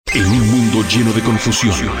En un mundo lleno de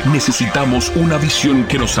confusión, necesitamos una visión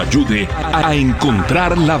que nos ayude a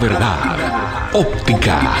encontrar la verdad.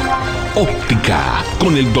 Óptica,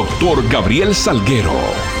 con el doctor Gabriel Salguero.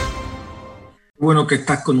 Bueno que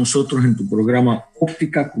estás con nosotros en tu programa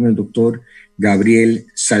Óptica con el doctor Gabriel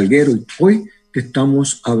Salguero. Y hoy te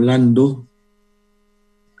estamos hablando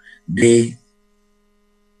de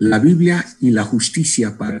la Biblia y la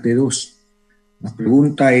justicia, parte 2. La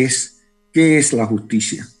pregunta es, ¿qué es la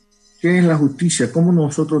justicia? ¿Qué es la justicia? ¿Cómo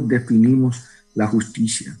nosotros definimos la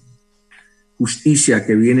justicia? Justicia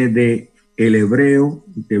que viene del hebreo,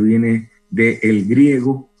 que viene del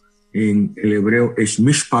griego. En el hebreo es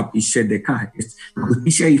mishpat y tzedekah. La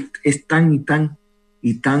justicia es tan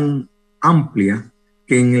amplia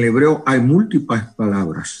que en el hebreo hay múltiples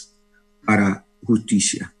palabras para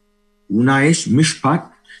justicia. Una es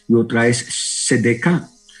mishpat y otra es tzedekah.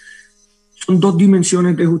 Son dos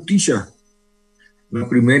dimensiones de justicia. La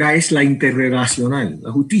primera es la interrelacional.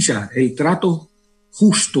 La justicia, el trato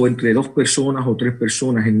justo entre dos personas o tres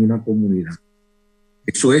personas en una comunidad.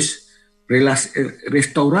 Eso es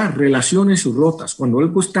restaurar relaciones rotas. Cuando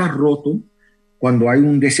algo está roto, cuando hay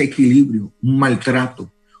un desequilibrio, un maltrato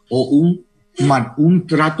o un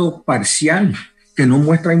trato parcial que no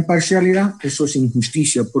muestra imparcialidad, eso es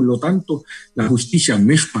injusticia. Por lo tanto, la justicia,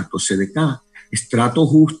 mishpat o tzedekah, es trato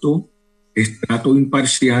justo, es trato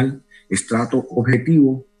imparcial, es trato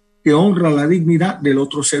objetivo que honra la dignidad del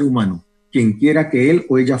otro ser humano, quien quiera que él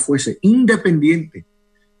o ella fuese, independiente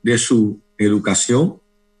de su educación,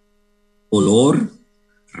 color,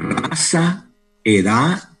 raza,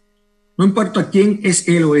 edad, no importa quién es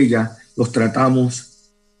él o ella, los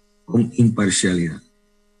tratamos con imparcialidad.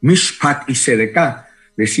 Mishpat y tzedekah,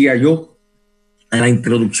 decía yo en la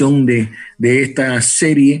introducción de esta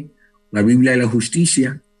serie, la Biblia y la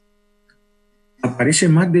justicia, aparece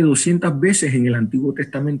más de 200 veces en el Antiguo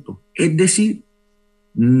Testamento. Es decir,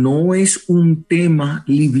 no es un tema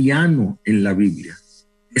liviano en la Biblia,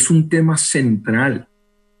 es un tema central.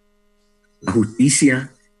 La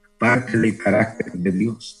justicia parte del carácter de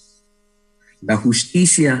Dios. La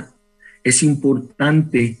justicia es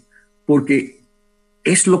importante porque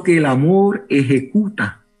es lo que el amor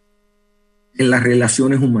ejecuta en las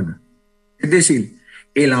relaciones humanas. Es decir,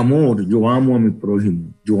 el amor, yo amo a mi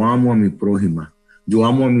prójimo, yo amo a mi prójima, yo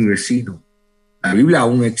amo a mi vecino. La Biblia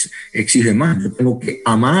aún exige más. Yo tengo que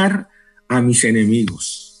amar a mis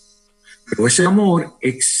enemigos. Pero ese amor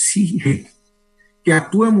exige que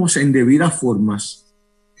actuemos en debidas formas,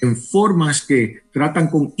 en formas que tratan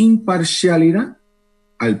con imparcialidad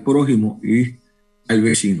al prójimo y al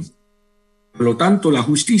vecino. Por lo tanto, la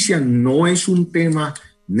justicia no es un tema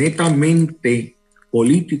netamente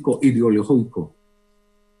político, ideológico.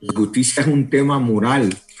 La justicia es un tema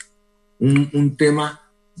moral, un tema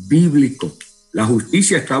bíblico. La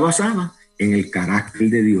justicia está basada en el carácter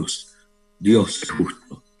de Dios. Dios es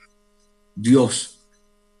justo. Dios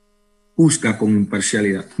juzga con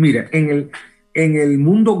imparcialidad. Mira, en el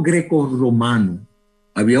mundo greco-romano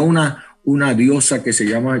había una diosa que se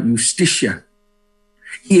llama Justicia.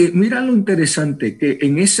 Y mira lo interesante, que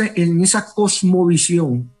en esa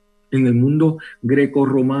cosmovisión, en el mundo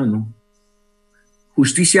greco-romano,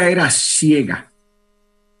 Justicia era ciega.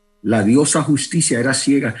 La diosa Justicia era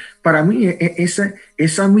ciega. Para mí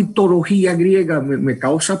esa mitología griega me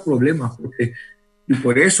causa problemas, y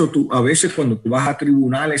por eso a veces cuando tú vas a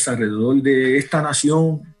tribunales alrededor de esta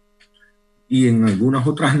nación y en algunas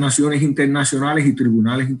otras naciones internacionales y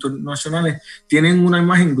tribunales internacionales, tienen una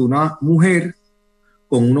imagen de una mujer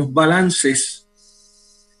con unos balances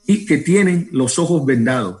y que tienen los ojos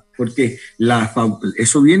vendados, porque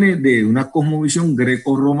eso viene de una cosmovisión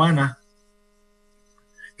greco-romana.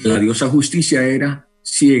 La diosa Justicia era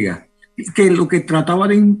ciega, que lo que trataba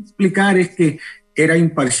de implicar es que era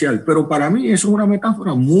imparcial, pero para mí eso es una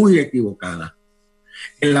metáfora muy equivocada.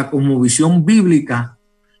 En la cosmovisión bíblica,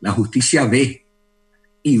 la justicia ve,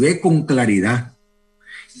 y ve con claridad,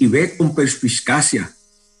 y ve con perspicacia.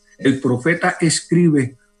 El profeta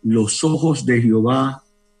escribe: los ojos de Jehová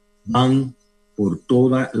van por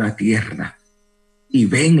toda la tierra y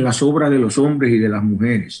ven las obras de los hombres y de las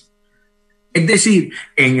mujeres. Es decir,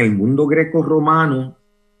 en el mundo greco-romano,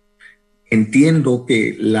 entiendo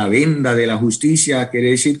que la venda de la justicia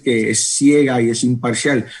quiere decir que es ciega y es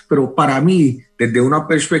imparcial, pero para mí, desde una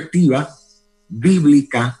perspectiva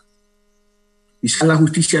bíblica, quizás la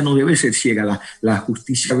justicia no debe ser ciega, la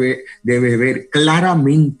justicia debe ver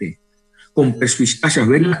claramente, con perspicacia,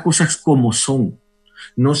 ver las cosas como son,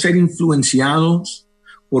 no ser influenciados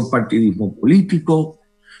por partidismo político,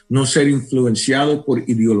 no ser influenciados por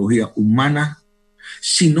ideología humana,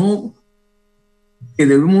 sino que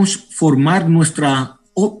debemos formar nuestra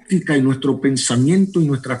óptica y nuestro pensamiento y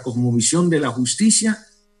nuestra cosmovisión de la justicia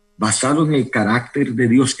basado en el carácter de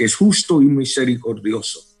Dios, que es justo y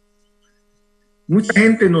misericordioso. Mucha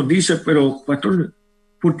gente nos dice, pero pastor,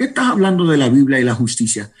 ¿por qué estás hablando de la Biblia y la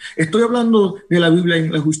justicia? Estoy hablando de la Biblia y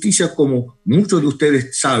la justicia, como muchos de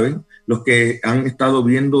ustedes saben, los que han estado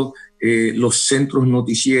viendo los centros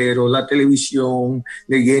noticieros, la televisión,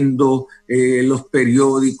 leyendo los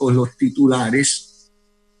periódicos, los titulares.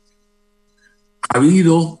 Ha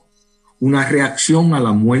habido una reacción a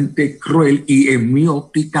la muerte cruel y, en mi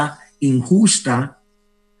óptica, injusta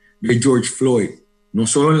de George Floyd. No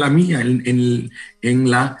solo en la mía, en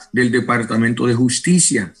la del Departamento de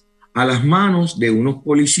Justicia, a las manos de unos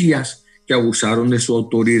policías que abusaron de su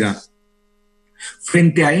autoridad.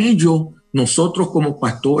 Frente a ello, nosotros como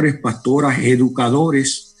pastores, pastoras,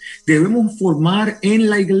 educadores, debemos formar en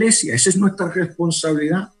la iglesia. Esa es nuestra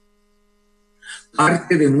responsabilidad.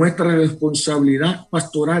 Parte de nuestra responsabilidad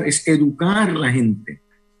pastoral es educar a la gente.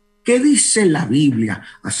 ¿Qué dice la Biblia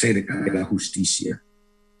acerca de la justicia?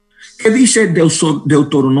 ¿Qué dice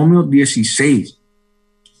Deuteronomio 16?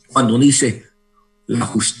 Cuando dice, la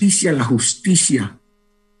justicia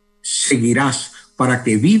seguirás para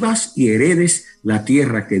que vivas y heredes la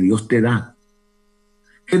tierra que Dios te da.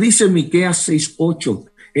 ¿Qué dice Miqueas 6:8?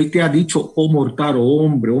 Él te ha dicho, oh mortal, oh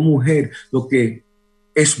hombre, oh mujer, lo que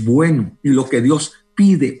es bueno y lo que Dios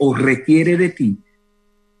pide o requiere de ti,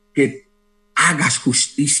 que hagas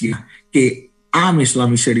justicia, que ames la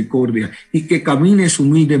misericordia y que camines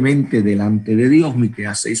humildemente delante de Dios.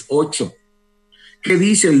 Miqueas 6:8. ¿Qué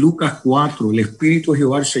dice Lucas 4? El Espíritu de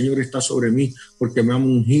Jehová el Señor está sobre mí porque me ha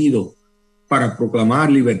ungido para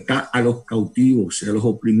proclamar libertad a los cautivos y a los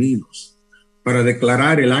oprimidos, para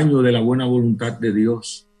declarar el año de la buena voluntad de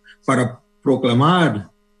Dios, para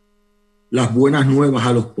proclamar las buenas nuevas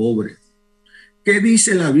a los pobres. ¿Qué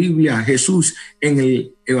dice la Biblia? Jesús en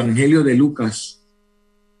el Evangelio de Lucas.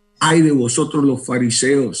 Ay de vosotros los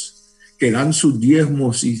fariseos que dan sus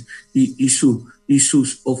diezmos y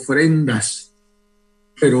sus ofrendas,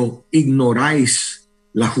 pero ignoráis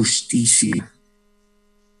la justicia.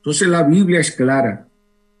 Entonces la Biblia es clara.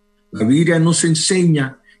 La Biblia nos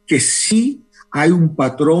enseña que sí hay un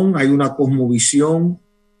patrón, hay una cosmovisión,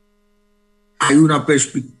 hay una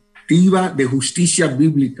perspectiva de justicia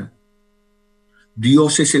bíblica.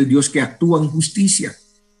 Dios es el Dios que actúa en justicia.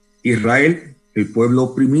 Israel, el pueblo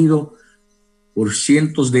oprimido por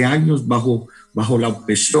cientos de años bajo la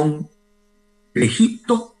opresión de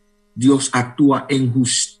Egipto, Dios actúa en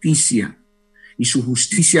justicia. Y su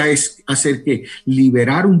justicia es hacer que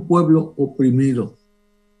liberar un pueblo oprimido.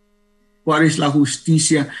 ¿Cuál es la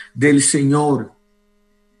justicia del Señor?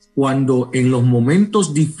 Cuando en los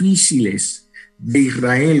momentos difíciles de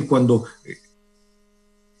Israel, cuando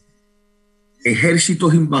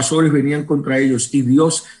ejércitos invasores venían contra ellos y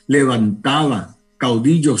Dios levantaba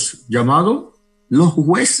caudillos llamados los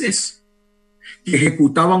jueces, que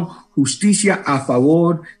ejecutaban justicia a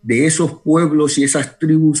favor de esos pueblos y esas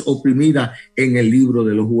tribus oprimidas en el libro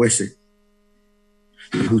de los jueces.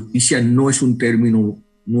 La justicia no es un término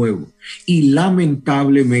nuevo y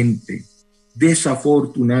lamentablemente,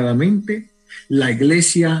 desafortunadamente, la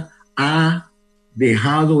iglesia ha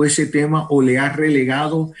dejado ese tema o le ha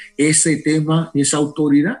relegado ese tema y esa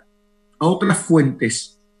autoridad a otras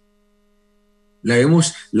fuentes. La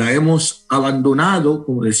hemos abandonado,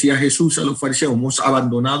 como decía Jesús a los fariseos, hemos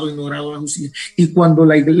abandonado y ignorado la justicia. Y cuando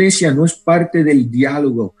la iglesia no es parte del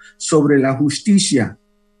diálogo sobre la justicia,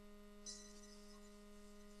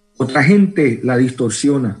 otra gente la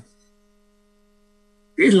distorsiona.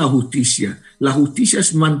 ¿Qué es la justicia? La justicia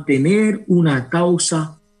es mantener una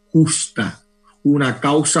causa justa, una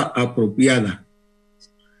causa apropiada.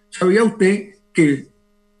 ¿Sabía usted que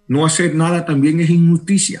no hacer nada también es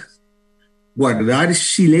injusticia? Guardar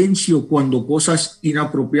silencio cuando cosas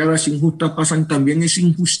inapropiadas, injustas pasan también es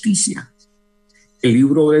injusticia. El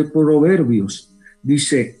libro de Proverbios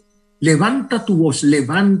dice, levanta tu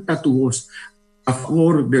voz a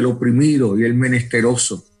favor del oprimido y el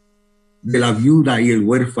menesteroso, de la viuda y el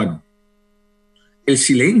huérfano. El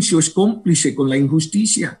silencio es cómplice con la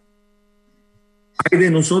injusticia. Hay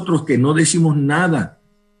de nosotros que no decimos nada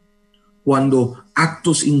cuando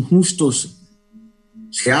actos injustos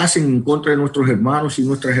se hacen en contra de nuestros hermanos y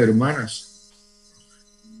nuestras hermanas.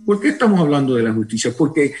 ¿Por qué estamos hablando de la justicia?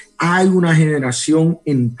 Porque hay una generación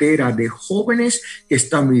entera de jóvenes que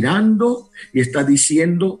está mirando y está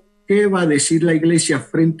diciendo qué va a decir la iglesia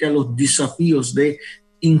frente a los desafíos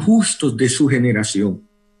injustos de su generación.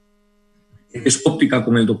 Es óptica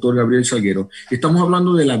con el doctor Gabriel Salguero. Estamos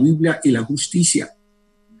hablando de la Biblia y la justicia.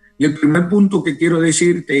 Y el primer punto que quiero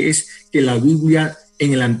decirte es que la Biblia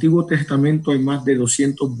En el Antiguo Testamento hay más de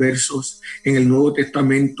 200 versos. En el Nuevo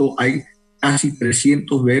Testamento hay casi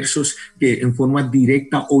 300 versos que en forma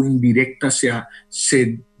directa o indirecta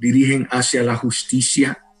se dirigen hacia la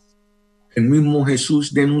justicia. El mismo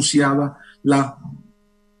Jesús denunciaba la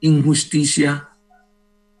injusticia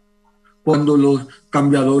cuando los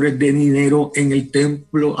cambiadores de dinero en el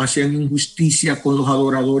templo hacían injusticia con los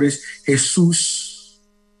adoradores. Jesús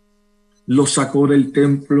los sacó del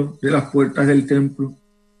templo, de las puertas del templo.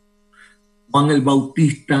 Juan el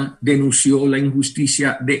Bautista denunció la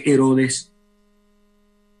injusticia de Herodes.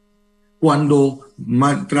 Cuando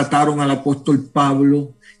maltrataron al apóstol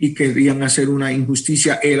Pablo y querían hacer una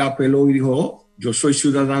injusticia, él apeló y dijo: oh, yo soy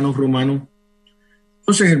ciudadano romano.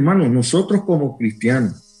 Entonces, hermanos, nosotros como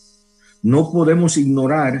cristianos no podemos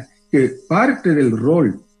ignorar que parte del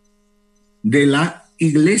rol de la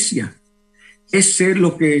iglesia es ser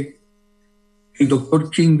lo que el doctor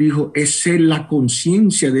King dijo, es ser la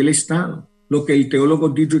conciencia del Estado. Lo que el teólogo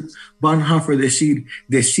Dietrich Bonhoeffer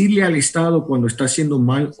decirle al Estado cuando está haciendo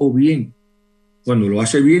mal o bien. Cuando lo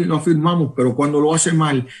hace bien lo afirmamos, pero cuando lo hace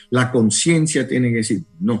mal, la conciencia tiene que decir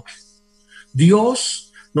no.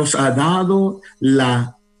 Dios nos ha dado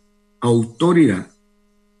la autoridad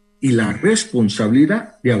y la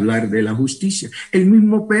responsabilidad de hablar de la justicia. El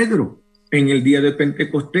mismo Pedro, en el día de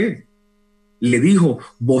Pentecostés, le dijo: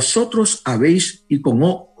 vosotros habéis, y con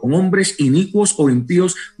hombres inicuos o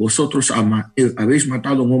impíos, vosotros habéis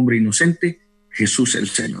matado a un hombre inocente, Jesús el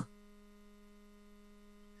Señor.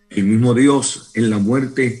 El mismo Dios, en la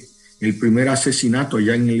muerte, el primer asesinato,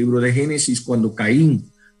 allá en el libro de Génesis, cuando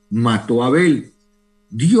Caín mató a Abel,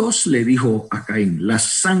 Dios le dijo a Caín: la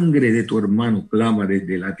sangre de tu hermano clama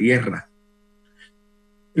desde la tierra.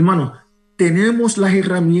 Hermano, tenemos las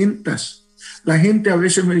herramientas. La gente a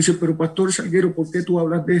veces me dice: pero Pastor Salguero, ¿por qué tú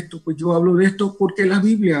hablas de esto? Pues yo hablo de esto porque la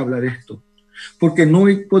Biblia habla de esto. Porque no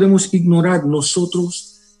podemos ignorar,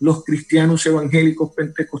 nosotros los cristianos evangélicos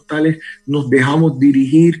pentecostales nos dejamos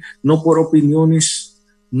dirigir no por opiniones,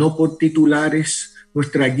 no por titulares.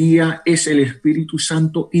 Nuestra guía es el Espíritu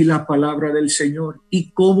Santo y la palabra del Señor.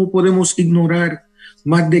 ¿Y cómo podemos ignorar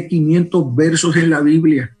más de 500 versos en la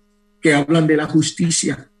Biblia que hablan de la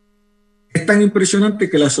justicia? Es tan impresionante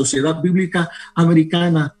que la Sociedad Bíblica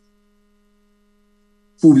Americana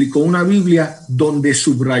publicó una Biblia donde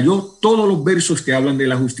subrayó todos los versos que hablan de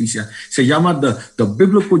la justicia. Se llama The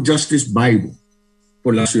Biblical Justice Bible,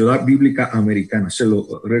 por la Sociedad Bíblica Americana. Se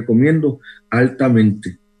lo recomiendo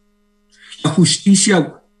altamente. La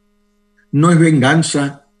justicia no es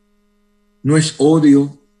venganza, no es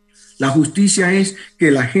odio. La justicia es que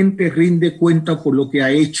la gente rinde cuenta por lo que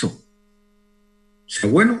ha hecho, sea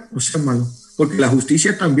bueno o sea malo, porque la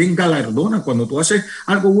justicia también galardona. Cuando tú haces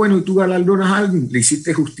algo bueno y tú galardonas a alguien, le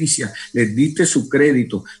hiciste justicia, le diste su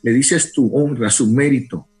crédito, le dices tu honra, su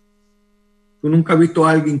mérito. Tú nunca has visto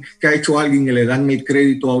a alguien que ha hecho a alguien y le dan el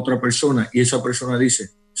crédito a otra persona y esa persona dice: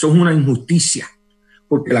 eso es una injusticia.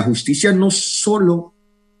 Porque la justicia no solo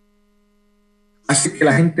hace que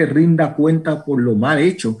la gente rinda cuenta por lo mal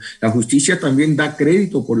hecho, la justicia también da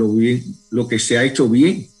crédito por lo bien, lo que se ha hecho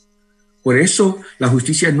bien. Por eso la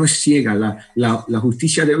justicia no es ciega, la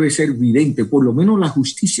justicia debe ser evidente, por lo menos la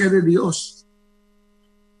justicia de Dios.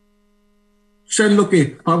 Eso es lo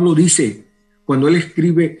que Pablo dice cuando él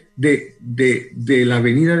escribe de la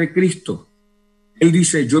venida de Cristo. Él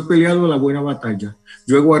dice: yo he peleado la buena batalla,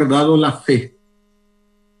 yo he guardado la fe,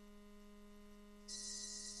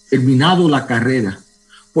 terminado la carrera.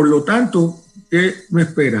 Por lo tanto, ¿qué me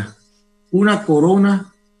espera? Una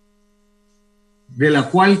corona de la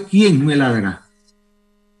cual ¿quién me la dará?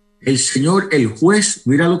 El Señor, el juez.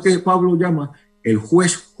 Mira lo que Pablo llama el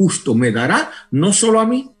juez justo. Me dará no solo a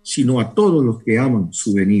mí, sino a todos los que aman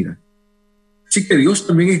su venida. Así que Dios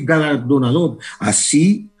también es galardonador.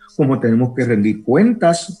 Así como tenemos que rendir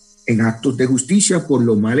cuentas en actos de justicia por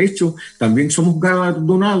lo mal hecho, también somos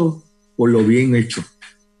galardonados por lo bien hecho.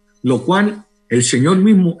 Lo cual el Señor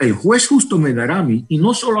mismo, el juez justo, me dará a mí, y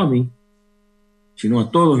no solo a mí, sino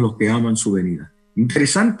a todos los que aman su venida.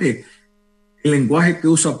 Interesante el lenguaje que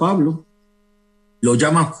usa Pablo, lo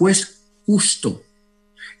llama juez justo.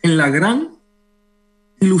 En la gran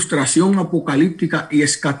ilustración apocalíptica y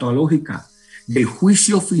escatológica del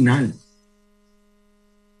juicio final,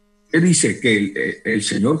 él dice que el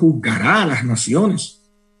Señor juzgará a las naciones,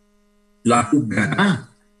 la juzgará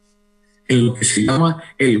en lo que se llama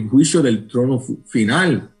el juicio del trono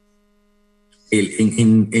final.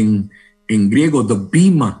 En griego, the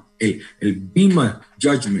bima, el bima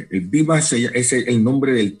judgment. El bima es el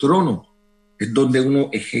nombre del trono, es donde uno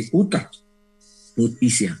ejecuta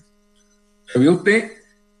justicia. ¿Sabía usted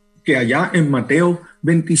que allá en Mateo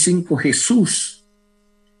 25 Jesús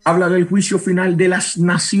habla del juicio final de las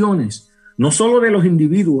naciones, no solo de los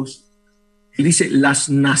individuos. Él dice las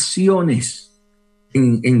naciones.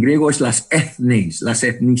 En griego es las etnes, las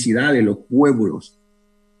etnicidades, los pueblos.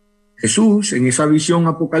 Jesús, en esa visión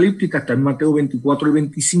apocalíptica, está en Mateo 24 y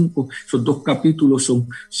 25. Esos dos capítulos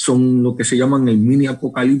son lo que se llaman el mini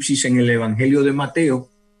apocalipsis en el Evangelio de Mateo.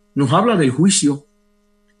 Nos habla del juicio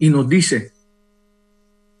y nos dice,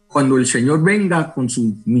 cuando el Señor venga con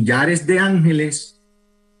sus millares de ángeles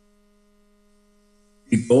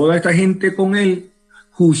y toda esta gente con él,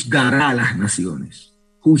 juzgará a las naciones.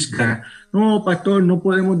 Juzgará. No, pastor, no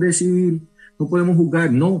podemos decidir, no podemos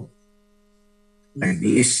juzgar. No. La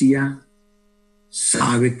iglesia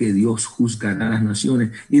sabe que Dios juzgará a las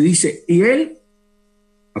naciones. Y dice, y él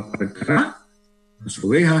apartará las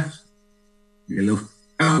ovejas de los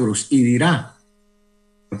cabros y dirá,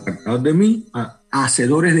 apartados de mí,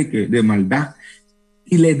 hacedores de ¿qué? De maldad.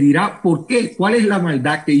 Y les dirá por qué, cuál es la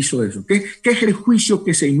maldad que hizo eso. ¿Qué es el juicio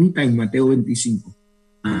que se imita en Mateo 25?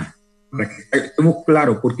 Para que estemos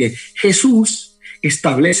claros, porque Jesús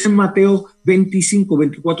establece en Mateo 25,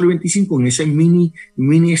 24 y 25, en esa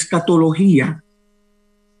mini escatología,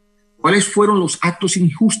 cuáles fueron los actos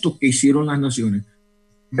injustos que hicieron las naciones.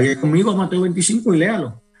 Vaya conmigo a Mateo 25 y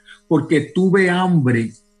léalo. Porque tuve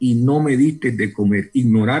hambre y no me diste de comer.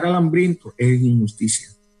 Ignorar al hambriento es injusticia.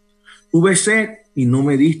 Tuve sed y no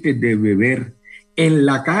me diste de beber. En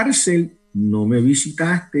la cárcel no me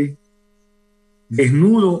visitaste.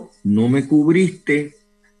 Desnudo no me cubriste.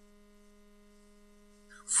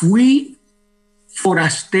 Fui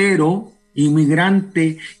forastero,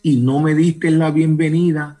 inmigrante y no me diste la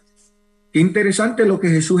bienvenida. Qué interesante lo que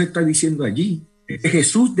Jesús está diciendo allí. Es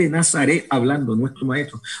Jesús de Nazaret hablando, nuestro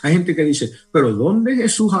maestro. Hay gente que dice, pero ¿dónde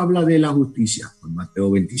Jesús habla de la justicia? En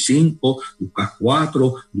Mateo 25, Lucas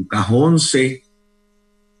 4, Lucas 11.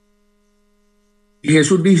 Y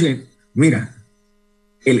Jesús dice, mira,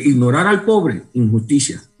 el ignorar al pobre,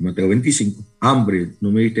 injusticia. Mateo 25, hambre,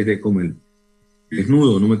 no me diste de comer.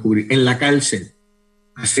 Desnudo, no me cubrí. En la cárcel,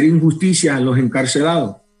 hacer injusticia a los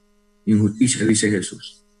encarcelados. Injusticia, dice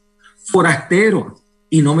Jesús. Forastero,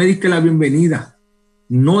 y no me diste la bienvenida.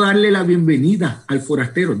 No darle la bienvenida al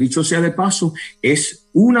forastero, dicho sea de paso, es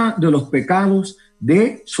uno de los pecados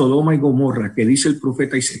de Sodoma y Gomorra, que dice el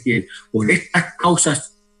profeta Ezequiel. Por estas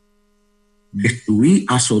causas destruí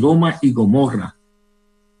a Sodoma y Gomorra,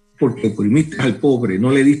 porque oprimiste al pobre,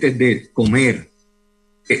 no le diste de comer.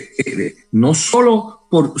 No solo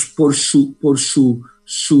por su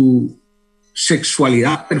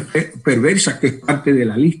sexualidad perversa, que es parte de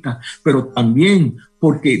la lista, pero también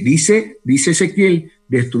porque dice Ezequiel,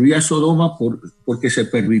 destruía a Sodoma porque se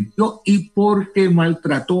pervirtió y porque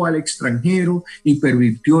maltrató al extranjero y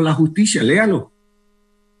pervirtió la justicia. Léalo.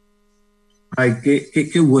 Ay,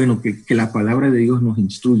 qué bueno que la palabra de Dios nos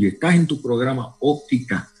instruye. Estás en tu programa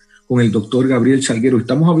Óptica con el doctor Gabriel Salguero.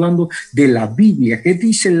 Estamos hablando de la Biblia. ¿Qué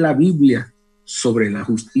dice la Biblia sobre la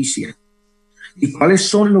justicia? ¿Y cuáles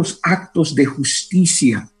son los actos de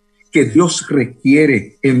justicia que Dios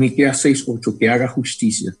requiere en Miqueas 6:8? Que haga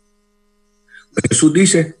justicia. Jesús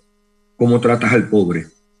dice, ¿cómo tratas al pobre?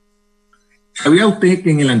 ¿Sabía usted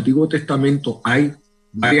que en el Antiguo Testamento hay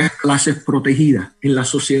varias clases protegidas en la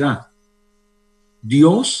sociedad?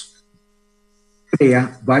 Dios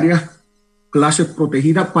crea varias clases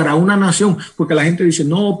protegidas para una nación, porque la gente dice,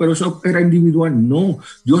 no, pero eso era individual. No,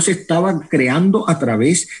 Dios estaba creando a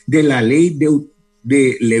través de la ley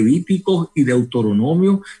de Levíticos y de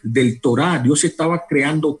Deuteronomio, del Torá. Dios estaba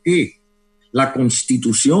creando ¿qué? La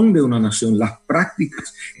constitución de una nación, las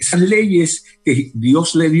prácticas, esas leyes que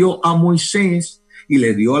Dios le dio a Moisés y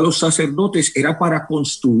le dio a los sacerdotes, era para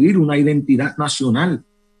construir una identidad nacional.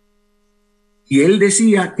 Y él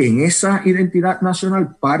decía que en esa identidad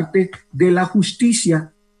nacional parte de la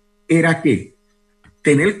justicia era ¿qué?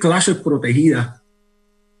 Tener clases protegidas.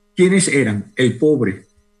 ¿Quiénes eran? El pobre,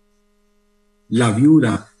 la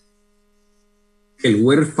viuda, el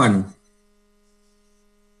huérfano,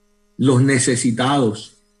 los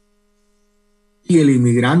necesitados y el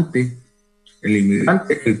inmigrante,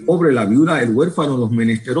 el pobre, la viuda, el huérfano, los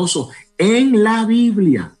menesterosos. En la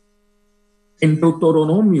Biblia, en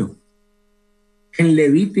Deuteronomio, en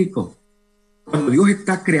Levítico, cuando Dios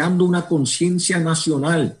está creando una conciencia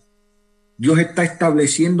nacional, Dios está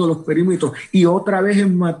estableciendo los perímetros. Y otra vez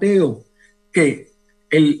en Mateo, que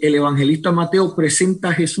el evangelista Mateo presenta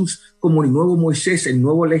a Jesús como el nuevo Moisés, el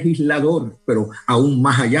nuevo legislador, pero aún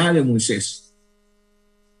más allá de Moisés.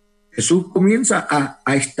 Jesús comienza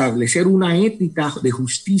a establecer una ética de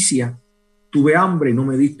justicia. Tuve hambre, no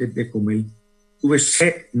me diste de comer. Tuve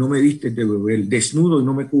sed, no me diste de beber. Desnudo y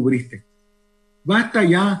no me cubriste. Basta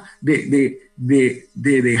ya de de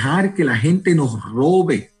dejar que la gente nos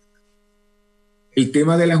robe. El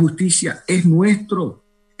tema de la justicia es nuestro,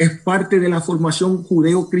 es parte de la formación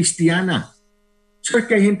judeo-cristiana. ¿Sabes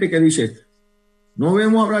que hay gente que dice, no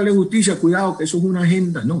debemos hablar de justicia, cuidado que eso es una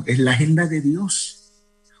agenda? No, es la agenda de Dios,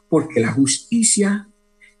 porque la justicia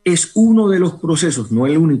es uno de los procesos, no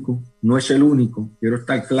el único, no es el único, quiero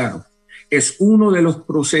estar claro, es uno de los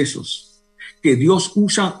procesos que Dios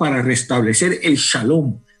usa para restablecer el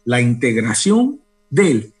shalom, la integración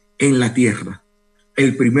de Él en la tierra.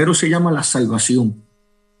 El primero se llama la salvación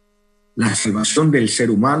del ser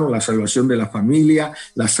humano, la salvación de la familia,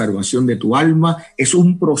 la salvación de tu alma. Es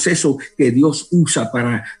un proceso que Dios usa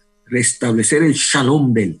para restablecer el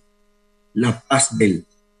shalom de Él, la paz de Él,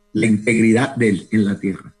 la integridad de Él en la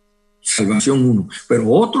tierra. Salvación uno. Pero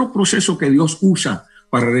otro proceso que Dios usa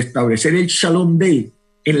para restablecer el shalom de Él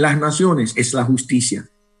en las naciones es la justicia.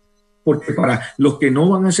 Porque para los que no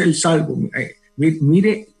van a ser salvos,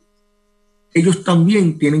 mire, ellos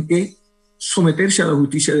también tienen que someterse a la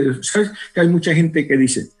justicia de Dios. ¿Sabes que hay mucha gente que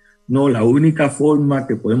dice, no, la única forma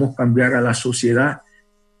que podemos cambiar a la sociedad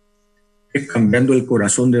es cambiando el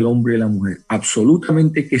corazón del hombre y la mujer?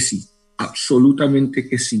 Absolutamente que sí, absolutamente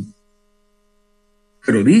que sí.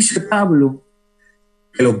 Pero dice Pablo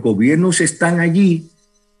que los gobiernos están allí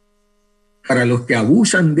para los que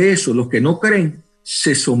abusan de eso, los que no creen,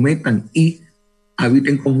 se sometan y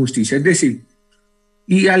habiten con justicia. Es decir,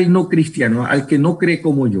 y al no cristiano, al que no cree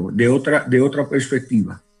como yo, de otra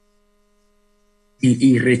perspectiva,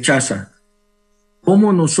 y rechaza,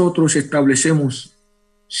 ¿cómo nosotros establecemos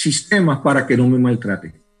sistemas para que no me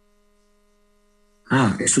maltrate?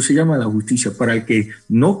 Eso se llama la justicia. Para el que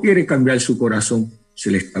no quiere cambiar su corazón,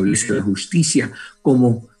 se le establece la justicia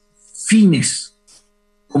como fines,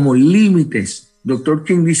 como límites. Dr.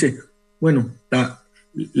 King dice, bueno,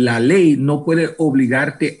 la ley no puede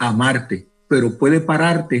obligarte a amarte, pero puede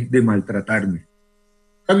pararte de maltratarme.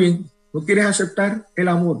 Está bien, no quieres aceptar el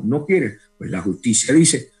amor, no quieres. Pues la justicia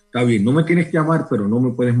dice, está bien, no me tienes que amar, pero no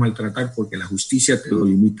me puedes maltratar porque la justicia te lo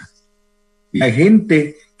limita. Y hay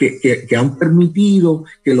gente que han permitido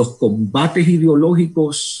que los combates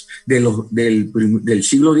ideológicos del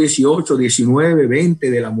siglo XVIII, XIX, XX,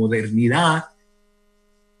 de la modernidad,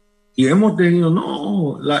 y hemos tenido,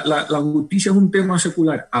 no, la justicia es un tema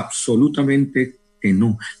secular. Absolutamente que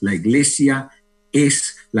no. La iglesia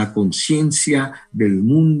es la conciencia del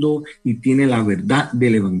mundo y tiene la verdad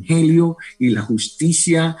del evangelio y la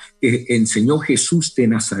justicia que enseñó Jesús de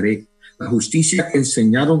Nazaret, la justicia que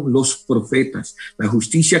enseñaron los profetas, la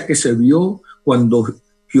justicia que se vio cuando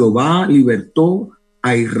Jehová libertó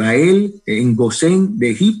a Israel en Gosén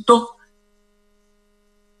de Egipto.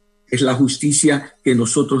 Es la justicia que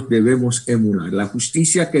nosotros debemos emular, la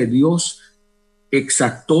justicia que Dios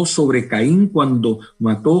exactó sobre Caín cuando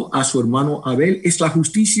mató a su hermano Abel. Es la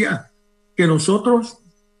justicia que nosotros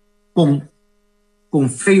con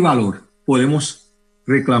fe y valor podemos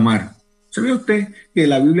reclamar. ¿Sabe usted que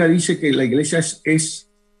la Biblia dice que la iglesia es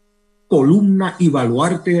columna y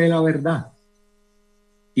baluarte de la verdad?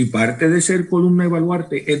 Y parte de ser columna y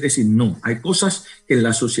baluarte es decir, no, hay cosas que en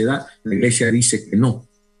la sociedad la iglesia dice que no.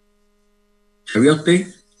 ¿Sabía usted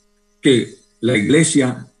que la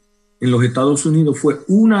iglesia en los Estados Unidos fue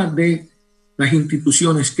una de las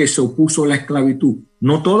instituciones que se opuso a la esclavitud?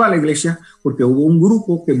 No toda la iglesia, porque hubo un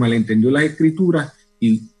grupo que malentendió las escrituras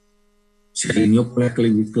y se alineó con la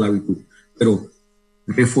esclavitud. Pero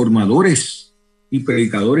reformadores y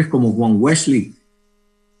predicadores como Juan Wesley,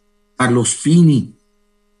 Carlos Finney,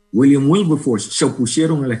 William Wilberforce se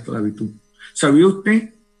opusieron a la esclavitud. ¿Sabía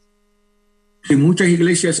usted que muchas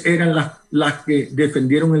iglesias eran las que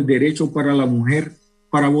defendieron el derecho para la mujer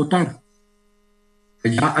para votar?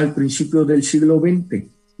 Allá al principio del siglo XX,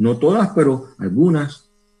 no todas, pero algunas.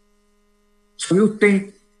 ¿Sabe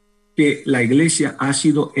usted que la iglesia ha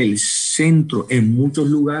sido el centro en muchos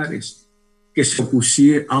lugares que se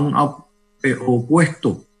han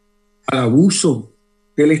opuesto al abuso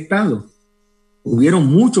del Estado? Hubieron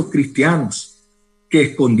muchos cristianos que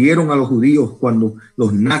escondieron a los judíos cuando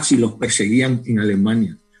los nazis los perseguían en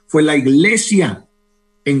Alemania. Fue la iglesia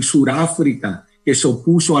en Sudáfrica que se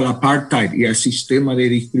opuso al apartheid y al sistema de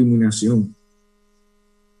discriminación.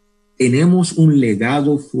 Tenemos un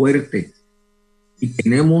legado fuerte y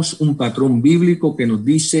tenemos un patrón bíblico que nos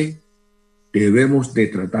dice debemos de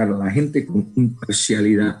tratar a la gente con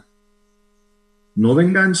imparcialidad, no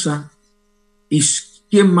venganza. ¿Y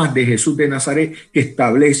quién más de Jesús de Nazaret que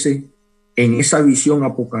establece en esa visión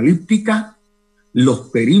apocalíptica los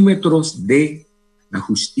perímetros de la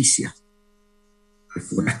justicia? Al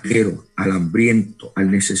forastero, al hambriento,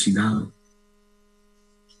 al necesitado.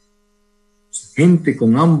 Gente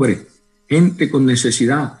con hambre gente con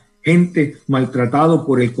necesidad, gente maltratada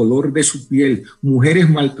por el color de su piel, mujeres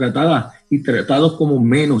maltratadas y tratados como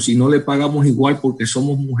menos y no le pagamos igual porque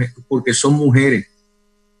somos mujeres, porque son mujeres.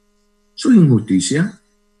 Eso es injusticia.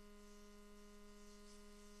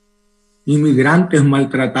 Inmigrantes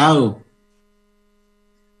maltratados,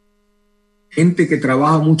 gente que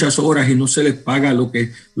trabaja muchas horas y no se les paga lo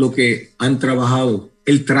que han trabajado,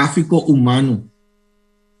 el tráfico humano,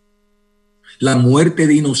 la muerte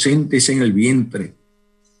de inocentes en el vientre.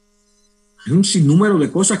 Hay un sinnúmero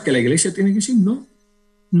de cosas que la iglesia tiene que decir no,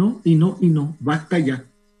 no y no y no, basta ya.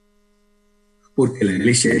 Porque la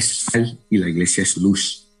iglesia es sal y la iglesia es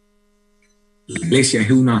luz. La iglesia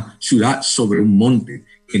es una ciudad sobre un monte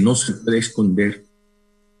que no se puede esconder.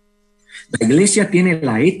 La iglesia tiene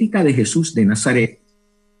la ética de Jesús de Nazaret.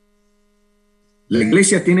 La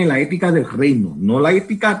iglesia tiene la ética del reino, no la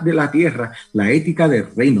ética de la tierra, la ética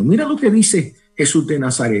del reino. Mira lo que dice Jesús de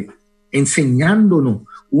Nazaret, enseñándonos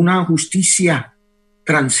una justicia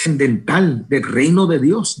trascendental del reino de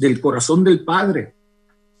Dios, del corazón del Padre.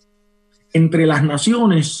 Entre las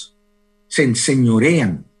naciones se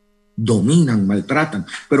enseñorean, dominan, maltratan.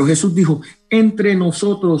 Pero Jesús dijo, entre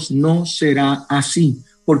nosotros no será así,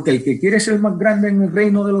 porque el que quiere ser más grande en el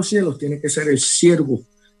reino de los cielos tiene que ser el siervo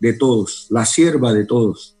de todos, la sierva de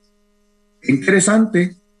todos.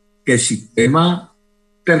 Interesante que el sistema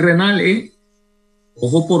terrenal es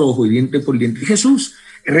ojo por ojo y diente por diente. Jesús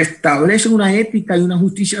restablece una ética y una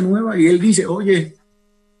justicia nueva y él dice, oye,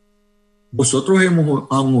 vosotros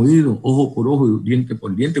han oído ojo por ojo y diente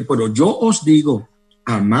por diente, pero yo os digo,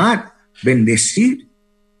 amar, bendecir,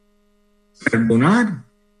 perdonar.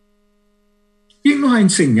 ¿Quién nos ha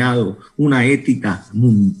enseñado una ética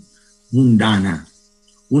mundana,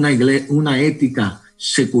 una ética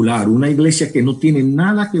secular, una iglesia que no tiene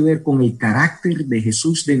nada que ver con el carácter de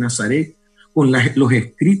Jesús de Nazaret, con los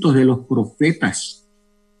escritos de los profetas?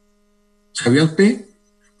 ¿Sabía usted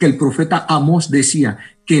que el profeta Amós decía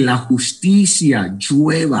que la justicia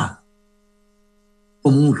llueva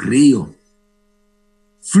como un río,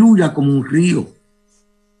 fluya como un río?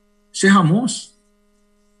 Ese es Amós.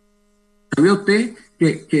 ¿Sabía usted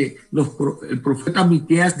que el profeta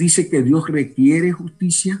Miqueas dice que Dios requiere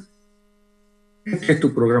justicia? Este es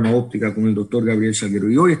tu programa Óptica con el doctor Gabriel Salguero.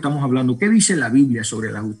 Y hoy estamos hablando, ¿qué dice la Biblia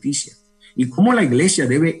sobre la justicia? Y cómo la iglesia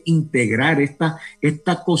debe integrar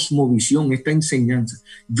esta cosmovisión, esta enseñanza.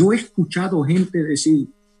 Yo he escuchado gente decir,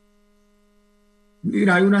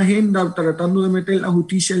 mira, hay una agenda tratando de meter la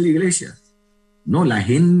justicia en la iglesia. No, la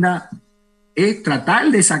agenda es tratar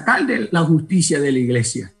de sacar de la justicia de la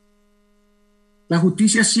iglesia. La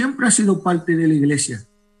justicia siempre ha sido parte de la iglesia.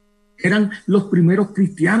 Eran los primeros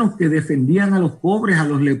cristianos que defendían a los pobres, a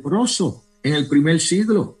los leprosos en el primer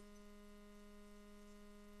siglo.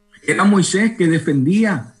 Era Moisés que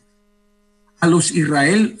defendía a los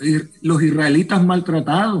israelitas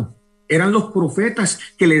maltratados. Eran los profetas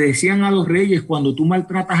que le decían a los reyes, cuando tú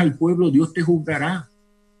maltratas al pueblo, Dios te juzgará.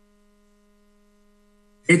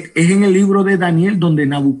 Es en el libro de Daniel donde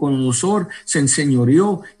Nabucodonosor se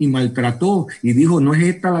enseñoreó y maltrató y dijo, no es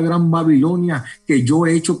esta la gran Babilonia que yo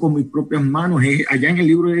he hecho con mis propias manos. Es allá en el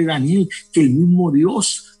libro de Daniel que el mismo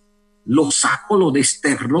Dios lo sacó, lo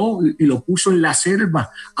desterró y lo puso en la selva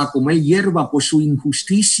a comer hierba por su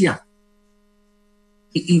injusticia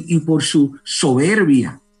y por su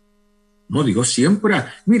soberbia. No digo siempre,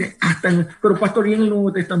 mire, pero pastor, y en el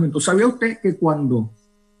Nuevo Testamento, ¿sabía usted que cuando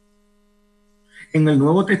en el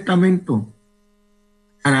Nuevo Testamento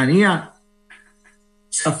Ananías,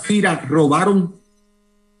 Zafira robaron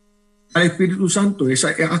al Espíritu Santo, ese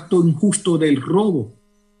acto injusto del robo,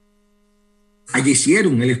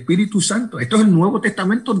 fallecieron el Espíritu Santo? Esto es el Nuevo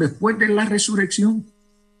Testamento después de la resurrección.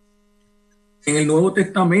 En el Nuevo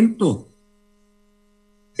Testamento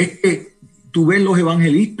es que tú ves los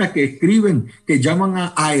evangelistas que escriben, que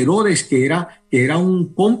llaman a Herodes, que era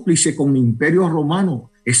un cómplice con el Imperio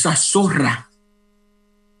Romano, esa zorra.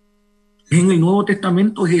 En el Nuevo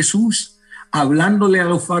Testamento Jesús hablándole a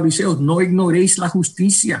los fariseos, no ignoréis la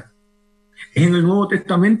justicia. En el Nuevo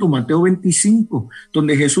Testamento, Mateo 25,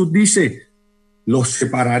 donde Jesús dice, los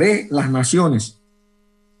separaré las naciones,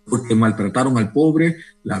 porque maltrataron al pobre,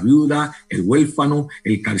 la viuda, el huérfano,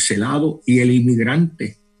 el carcelado y el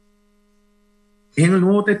inmigrante. En el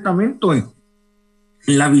Nuevo Testamento, en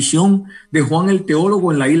la visión de Juan el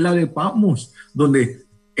teólogo en la isla de Patmos, donde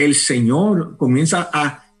el Señor comienza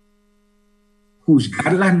a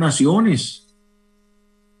juzgar las naciones.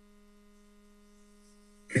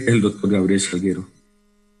 El doctor Gabriel Salguero.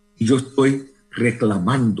 Y yo estoy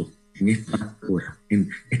reclamando en esta hora,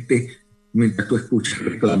 mientras tú escuchas,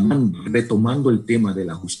 reclamando, retomando el tema de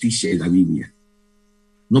la justicia en la Biblia.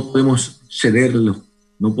 no podemos cederlo,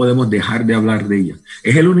 no podemos dejar de hablar de ella.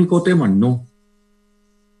 ¿Es el único tema? No.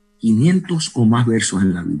 500 o más versos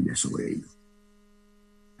en la Biblia sobre ello.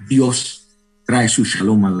 Dios trae su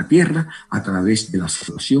shalom a la tierra a través de la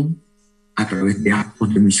salvación, a través de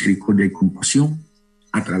actos de misericordia y compasión,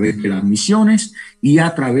 a través de las misiones y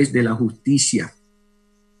a través de la justicia.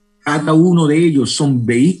 Cada uno de ellos son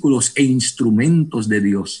vehículos e instrumentos de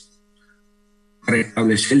Dios para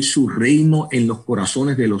establecer su reino en los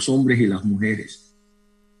corazones de los hombres y las mujeres.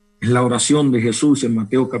 Es la oración de Jesús en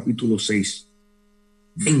Mateo capítulo 6.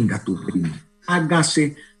 Venga tu reino,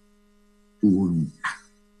 hágase tu voluntad.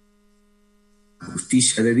 La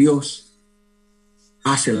justicia de Dios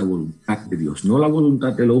hace la voluntad de Dios, no la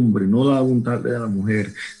voluntad del hombre, no la voluntad de la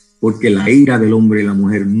mujer, porque la ira del hombre y la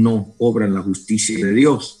mujer no obran la justicia de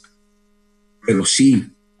Dios. Pero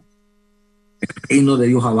sí, el reino de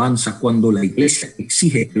Dios avanza cuando la iglesia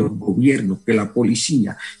exige que los gobiernos, que la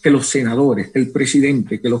policía, que los senadores, que el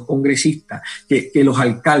presidente, que los congresistas, que los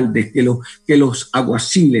alcaldes, que los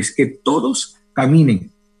alguaciles, que todos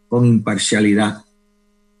caminen con imparcialidad,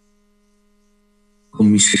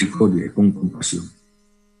 con misericordia, con compasión.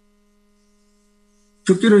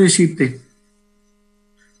 Yo quiero decirte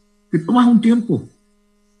que tomas un tiempo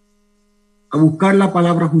a buscar la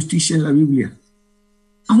palabra justicia en la Biblia.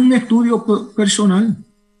 Haz un estudio personal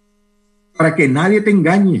para que nadie te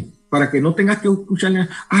engañe, para que no tengas que escucharle.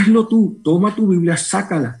 Hazlo tú, toma tu Biblia,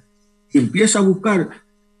 sácala y empieza a buscar.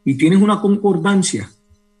 Y tienes una concordancia,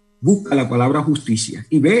 busca la palabra justicia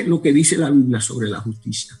y ve lo que dice la Biblia sobre la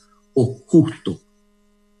justicia o justo.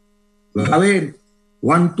 Vas a ver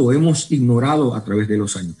cuánto hemos ignorado a través de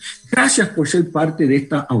los años. Gracias por ser parte de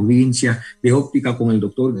esta audiencia de Óptica con el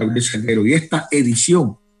doctor Gabriel Salguero y esta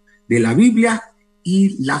edición de la Biblia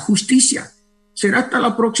y la justicia. Será hasta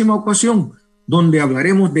la próxima ocasión donde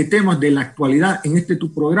hablaremos de temas de la actualidad en este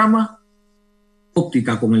tu programa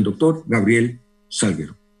Óptica con el doctor Gabriel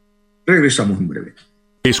Salguero. Regresamos en breve.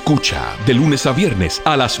 Escucha de lunes a viernes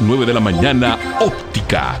a las 9 de la mañana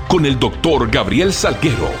Óptica con el doctor Gabriel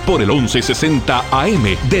Salguero por el 1160 AM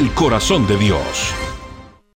del Corazón de Dios.